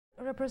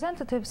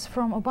Representatives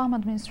from Obama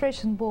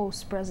administration,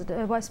 both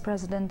Vice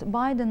President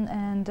Biden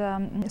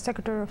and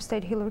Secretary of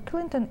State Hillary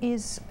Clinton,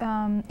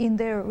 in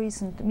their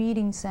recent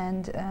meetings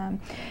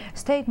and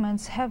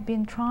statements have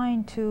been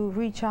trying to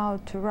reach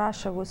out to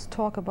Russia with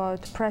talk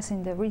about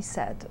pressing the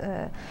reset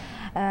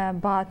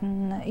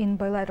button in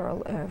bilateral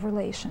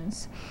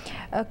relations.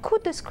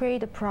 Could this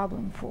create a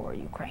problem for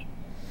Ukraine?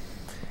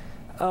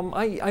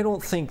 I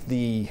don't think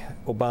the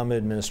Obama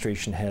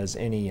administration has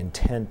any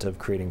intent of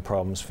creating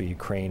problems for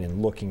Ukraine and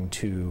looking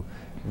to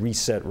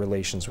reset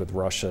relations with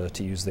Russia,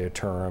 to use their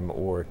term,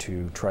 or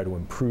to try to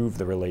improve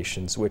the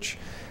relations, which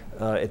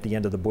at the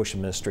end of the Bush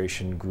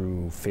administration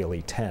grew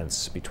fairly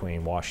tense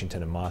between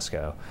Washington and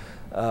Moscow.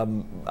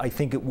 I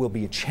think it will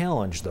be a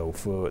challenge, though,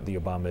 for the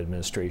Obama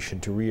administration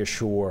to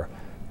reassure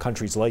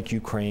countries like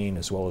Ukraine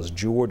as well as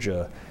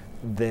Georgia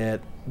that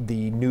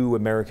the new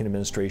American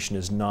administration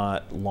is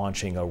not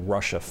launching a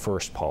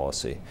Russia-first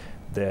policy,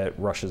 that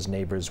Russia's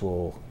neighbors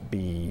will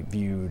be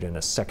viewed in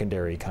a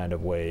secondary kind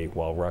of way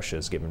while Russia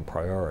is given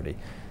priority.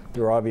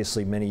 There are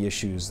obviously many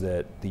issues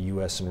that the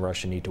U.S. and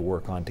Russia need to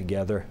work on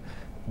together,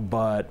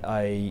 but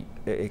I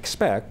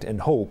expect and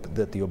hope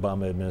that the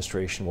Obama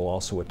administration will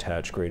also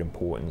attach great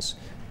importance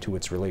to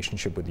its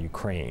relationship with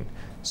Ukraine.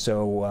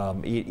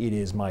 So it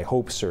is my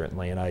hope,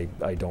 certainly, and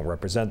I don't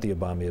represent the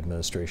Obama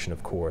administration,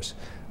 of course,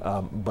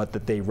 but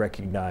that they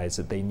recognize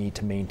that they need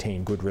to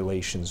maintain good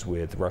relations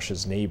with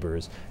Russia's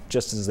neighbors,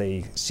 just as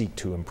they seek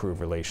to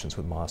improve relations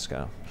with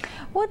Moscow.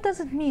 What does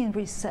it mean,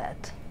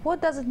 reset?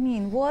 What does it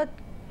mean? What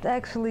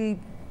actually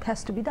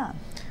has to be done?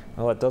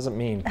 Well, it doesn't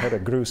mean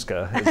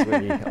peragruska, as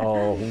we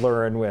all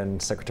learned when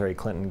Secretary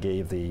Clinton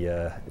gave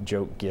the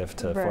joke gift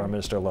to Foreign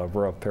Minister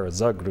Lavrov,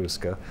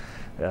 perazagruska,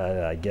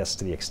 I guess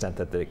to the extent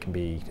that it can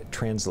be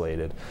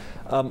translated.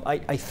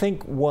 I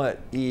think what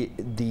the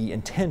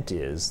intent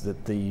is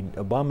that the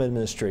Obama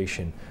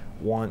administration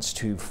wants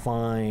to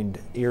find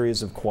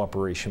areas of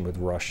cooperation with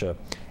Russia,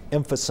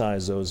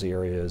 emphasize those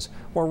areas,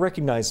 while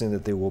recognizing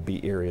that there will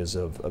be areas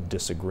of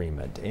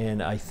disagreement.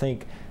 And I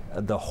think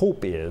the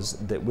hope is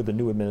that with the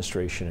new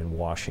administration in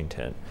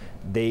Washington,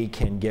 they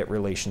can get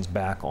relations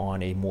back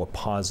on a more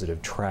positive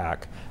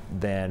track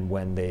than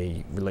when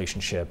the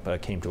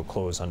relationship came to a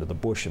close under the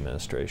Bush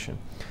administration.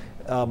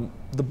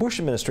 The Bush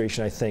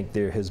administration, I think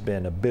there has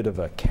been a bit of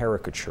a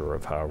caricature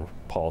of how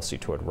policy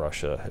toward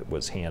Russia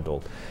was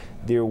handled.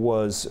 There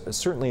was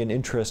certainly an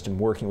interest in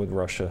working with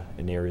Russia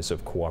in areas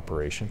of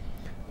cooperation,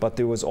 but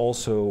there was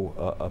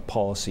also a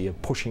policy of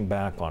pushing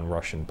back on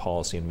Russian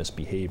policy and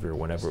misbehavior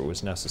whenever it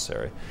was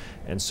necessary.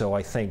 And so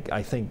I think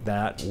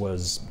that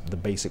was the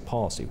basic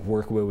policy: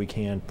 work where we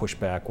can, push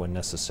back when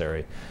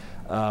necessary.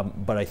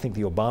 But I think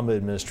the Obama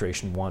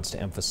administration wants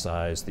to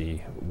emphasize the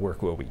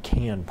work where we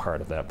can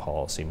part of that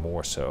policy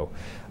more so.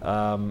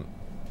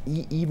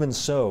 Even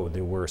so,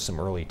 there were some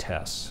early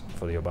tests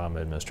for the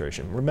Obama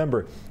administration.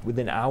 Remember,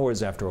 within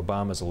hours after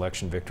Obama's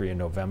election victory in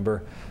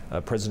November,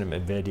 President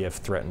Medvedev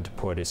threatened to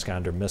put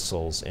Iskander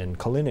missiles in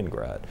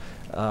Kaliningrad.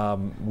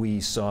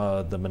 We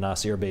saw the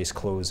Manas Air Base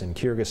close in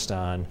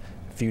Kyrgyzstan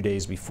a few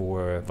days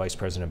before Vice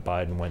President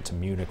Biden went to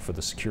Munich for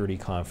the security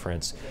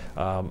conference,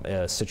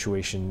 a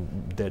situation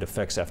that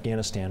affects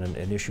Afghanistan,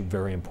 an issue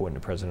very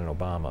important to President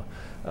Obama.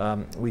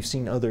 We've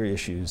seen other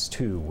issues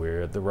too,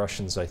 where the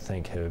Russians, I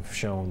think, have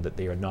shown that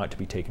they are not to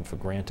be taken for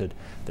granted.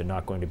 They're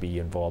not going to be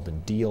involved in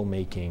deal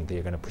making. They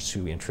are going to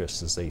pursue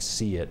interests as they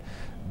see it.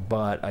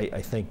 But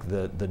I think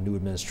the new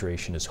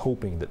administration is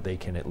hoping that they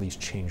can at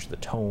least change the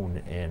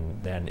tone and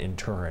then in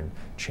turn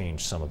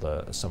change some of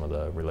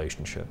the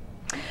relationship.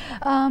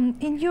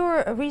 In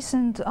your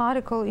recent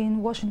article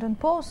in Washington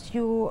Post,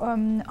 you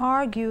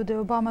argue the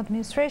Obama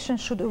administration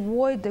should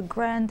avoid the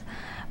grand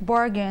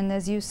bargain,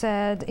 as you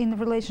said, in the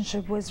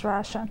relationship with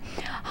Russia.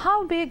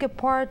 How big a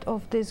part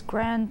of this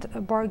grand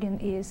bargain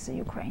is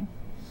Ukraine?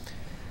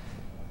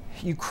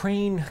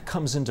 Ukraine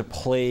comes into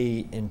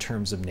play in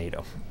terms of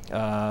NATO.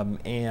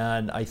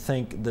 And I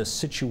think the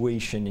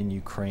situation in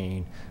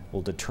Ukraine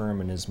will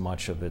determine as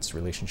much of its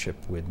relationship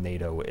with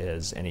NATO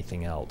as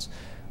anything else.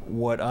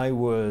 What I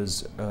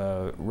was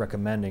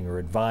recommending or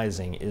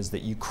advising is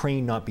that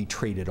Ukraine not be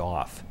traded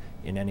off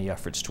in any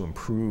efforts to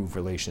improve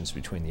relations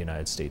between the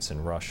United States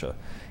and Russia,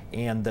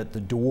 and that the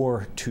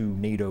door to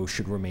NATO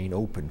should remain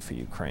open for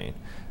Ukraine.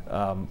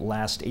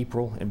 Last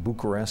April in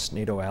Bucharest,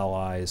 NATO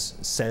allies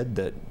said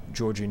that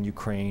Georgia and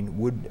Ukraine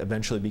would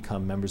eventually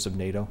become members of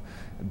NATO.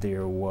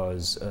 There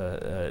was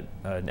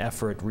an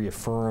effort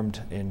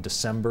reaffirmed in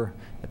December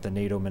at the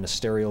NATO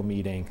ministerial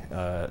meeting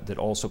that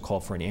also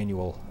called for an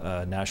annual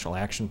national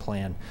action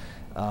plan.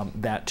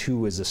 That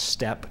too is a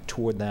step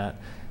toward that.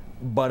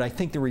 But I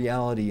think the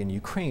reality in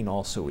Ukraine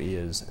also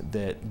is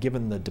that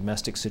given the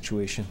domestic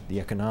situation, the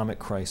economic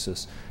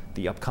crisis,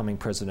 the upcoming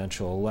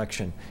presidential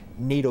election,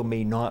 NATO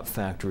may not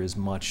factor as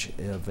much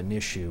of an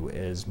issue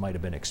as might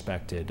have been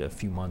expected a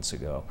few months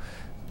ago.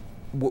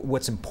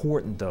 What's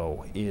important,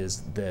 though,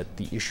 is that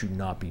the issue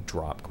not be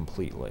dropped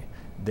completely.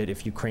 That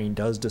if Ukraine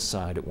does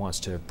decide it wants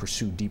to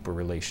pursue deeper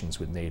relations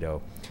with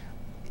NATO,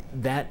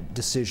 that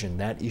decision,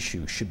 that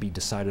issue, should be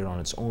decided on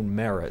its own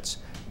merits,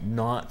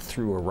 not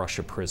through a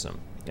Russia prism.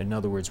 In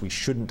other words, we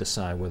shouldn't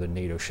decide whether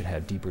NATO should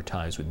have deeper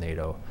ties with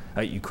NATO,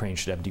 Ukraine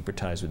should have deeper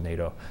ties with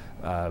NATO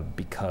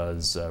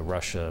because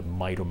Russia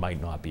might or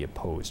might not be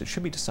opposed. It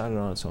should be decided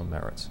on its own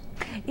merits.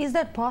 Is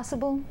that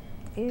possible?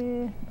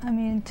 I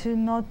mean,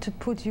 not to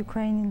put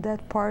Ukraine in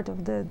that part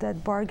of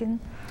that bargain?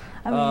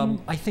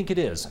 I think it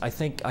is. I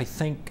think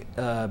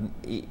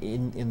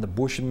in the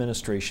Bush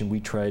administration,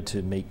 we tried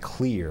to make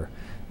clear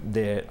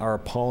that our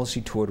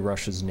policy toward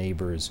Russia's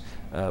neighbors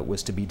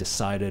was to be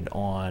decided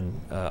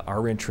on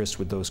our interests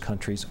with those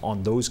countries,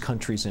 on those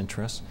countries'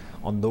 interests,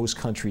 on those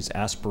countries'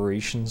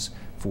 aspirations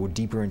for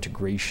deeper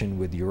integration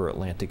with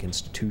Euro-Atlantic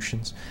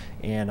institutions.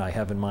 And I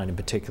have in mind in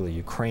particular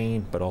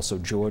Ukraine, but also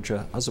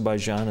Georgia,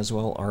 Azerbaijan as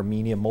well,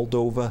 Armenia,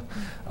 Moldova.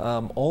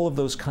 All of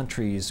those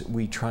countries,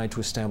 we tried to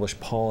establish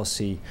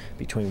policy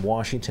between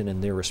Washington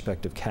and their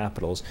respective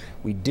capitals.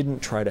 We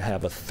didn't try to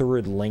have a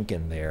third link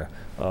in there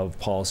of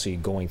policy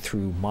going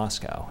through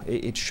Moscow.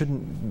 It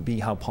shouldn't be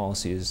how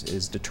policy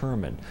is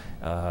determined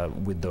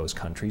with those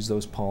countries.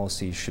 Those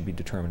policies should be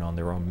determined on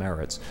their own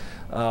merits.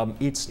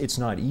 It's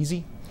not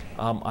easy.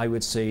 I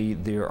would say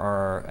there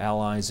are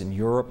allies in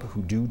Europe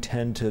who do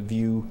tend to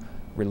view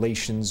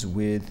relations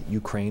with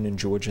Ukraine and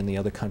Georgia and the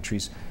other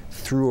countries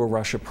through a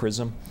Russia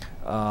prism.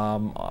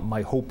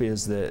 My hope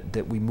is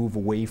that we move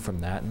away from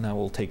that, and that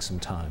will take some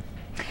time.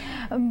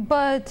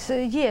 But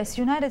yes,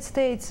 United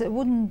States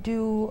wouldn't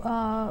do,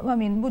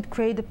 would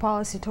create a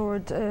policy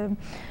toward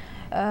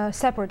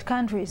separate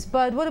countries.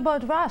 But what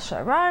about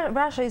Russia?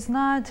 Russia is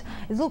not,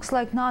 it looks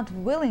like, not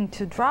willing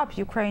to drop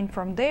Ukraine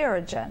from their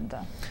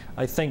agenda.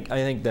 I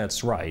think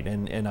that's right,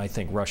 and I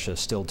think Russia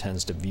still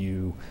tends to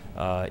view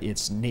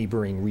its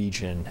neighboring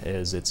region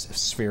as its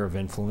sphere of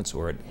influence,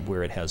 or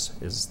where it has,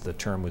 as the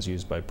term was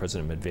used by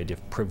President Medvedev,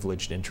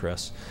 privileged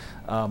interests.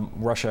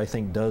 Russia, I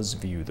think, does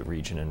view the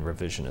region in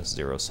revisionist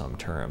zero-sum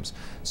terms.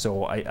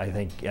 So I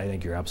think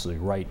you're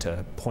absolutely right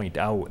to point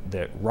out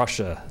that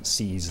Russia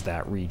sees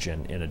that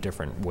region in a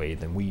different way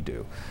than we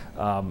do,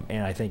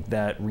 and I think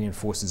that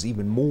reinforces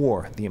even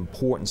more the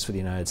importance for the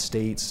United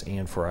States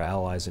and for our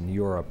allies in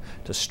Europe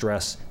to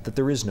stress that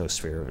there is no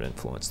sphere of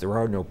influence, there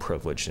are no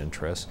privileged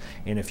interests,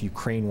 and if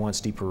Ukraine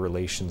wants deeper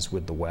relations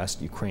with the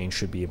West, Ukraine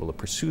should be able to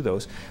pursue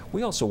those.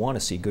 We also want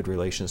to see good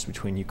relations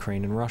between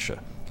Ukraine and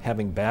Russia.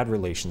 Having bad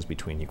relations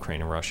between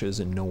Ukraine and Russia is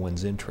in no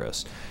one's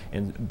interest.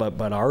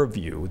 But our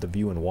view, the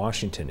view in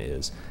Washington,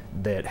 is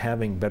that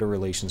having better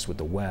relations with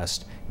the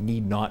West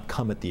need not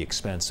come at the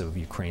expense of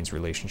Ukraine's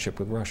relationship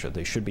with Russia.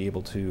 They should be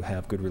able to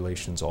have good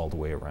relations all the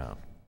way around.